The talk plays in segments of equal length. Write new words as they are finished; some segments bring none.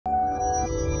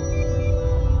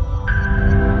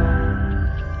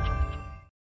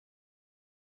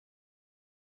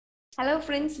Hello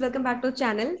friends, welcome back to the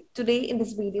channel. Today in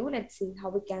this video, let's see how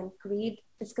we can create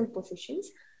fiscal positions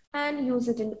and use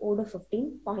it in order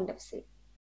 15 point of sale.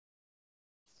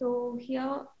 So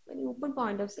here, when you open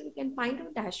point of sale, you can find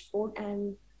a dashboard,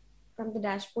 and from the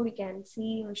dashboard, you can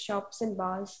see your shops and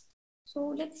bars.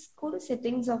 So let's go to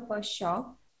settings of a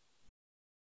shop,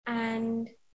 and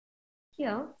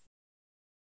here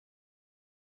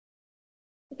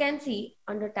you can see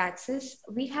under taxes,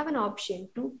 we have an option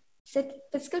to set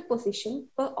fiscal position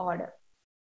per order.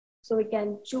 So we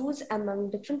can choose among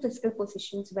different fiscal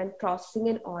positions when processing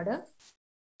an order.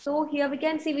 So here we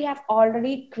can see we have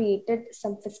already created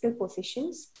some fiscal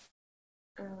positions.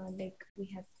 Like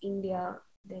we have India,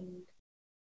 then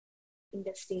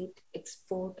India state,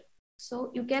 export.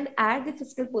 So you can add the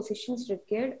fiscal positions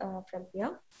required from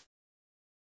here.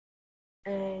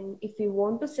 And if you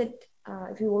want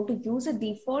to use a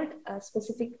default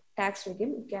specific tax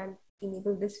regime, you can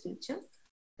enable this feature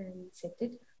and set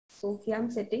it. So here I'm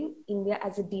setting India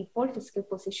as a default fiscal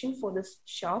position for this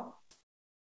shop.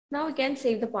 Now we can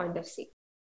save the point of sale.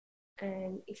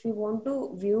 And if you want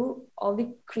to view all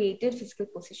the created fiscal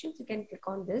positions, you can click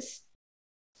on this.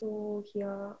 So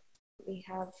here we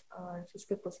have our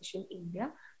fiscal position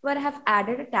India, where I have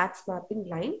added a tax mapping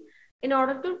line in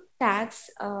order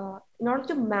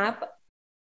to map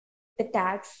the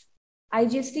tax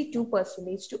IGST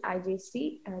 2% to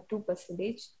IGST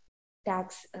 2%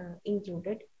 tax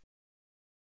included.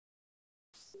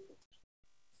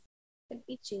 Let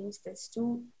me change this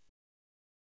to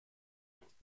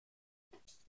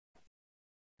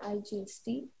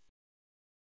IGST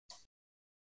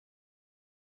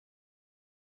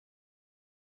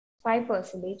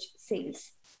 5%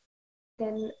 sales.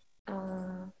 Then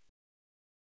you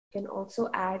can also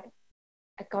add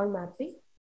account mapping.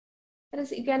 That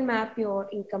is, you can map your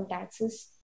income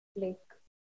taxes, like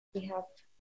we have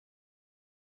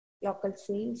local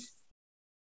sales.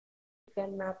 You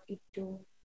can map it to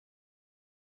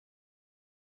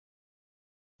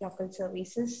local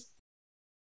services.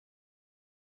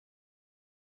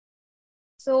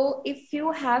 So if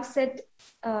you have set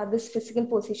this fiscal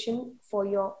position for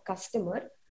your customer,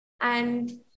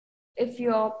 and if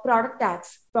your product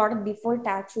default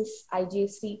tax is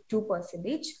IGST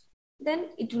 2%, then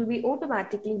it will be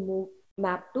automatically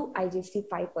mapped to IGST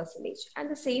 5%.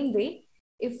 And the same way,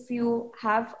 if your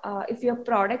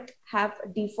product have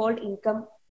default income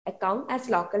account as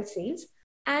local sales,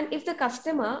 and if the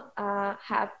customer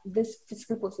have this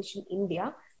fiscal position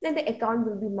India, then the account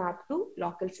will be mapped to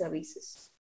local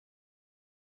services.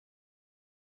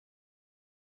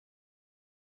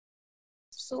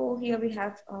 So here we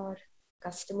have our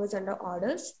customers under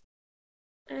orders,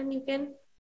 and you can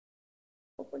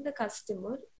open the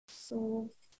customer. So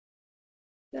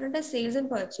here under sales and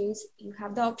purchase, you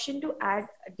have the option to add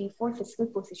a default fiscal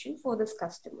position for this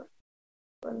customer.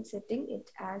 So I'm setting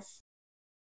it as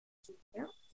here.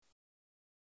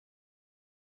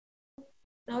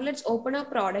 Now let's open our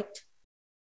product,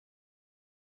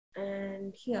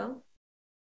 and here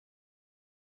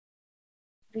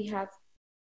we have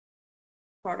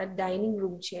product dining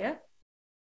room chair.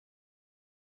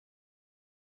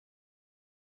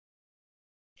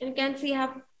 And you can see I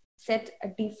have set a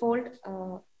default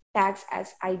tax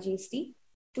as IGST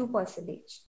 2%.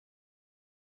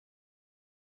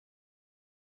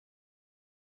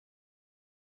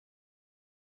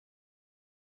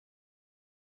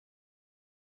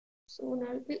 So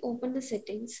now we open the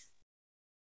settings,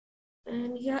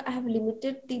 and here I have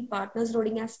limited the partners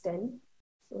loading as 10.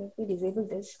 So let me disable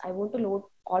this. I want to load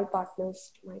all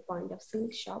partners to my point of sale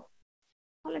shop.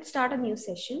 Now let's start a new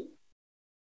session.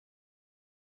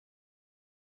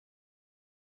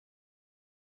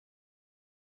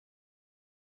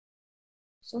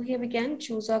 So here we can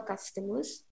choose our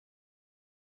customers.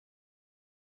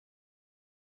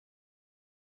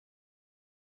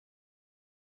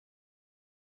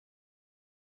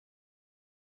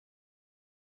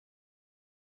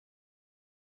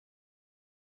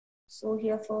 So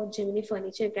here for Gemini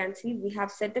Furniture, you can see we have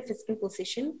set the fiscal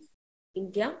position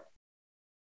India.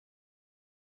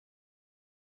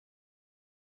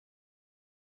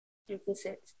 Let me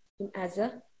set him as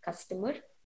a customer.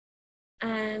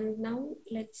 And now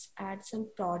let's add some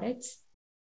products.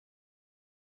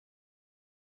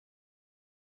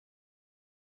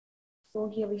 So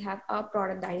here we have our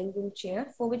product dining room chair,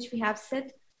 for which we have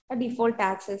set a default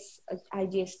tax as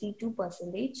IGST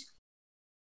 2%.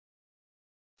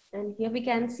 And here we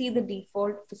can see the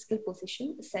default fiscal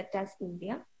position set as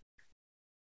India.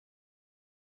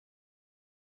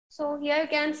 So here you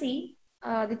can see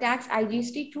the tax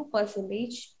IGST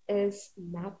 2% is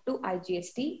mapped to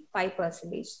IGST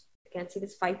 5%. You can see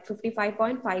this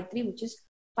 555.53, which is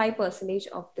 5%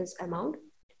 of this amount.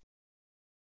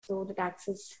 So the tax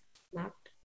is mapped.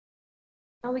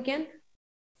 Now we can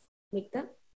make the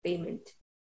payment.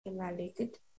 We can validate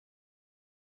it.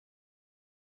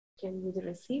 We can view the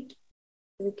receipt.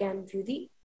 We can view the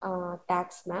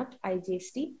tax mapped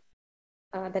IGST.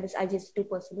 That is IGST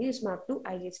 2% is mapped to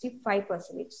IGST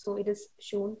 5%. So it is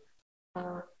shown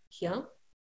here.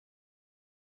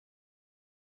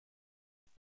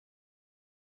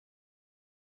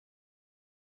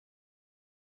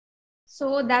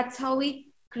 So that's how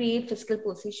we create fiscal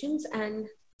positions and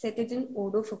set it in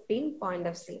Odoo 15 point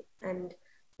of sale. And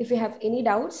if you have any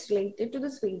doubts related to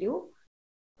this video,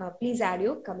 please add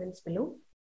your comments below.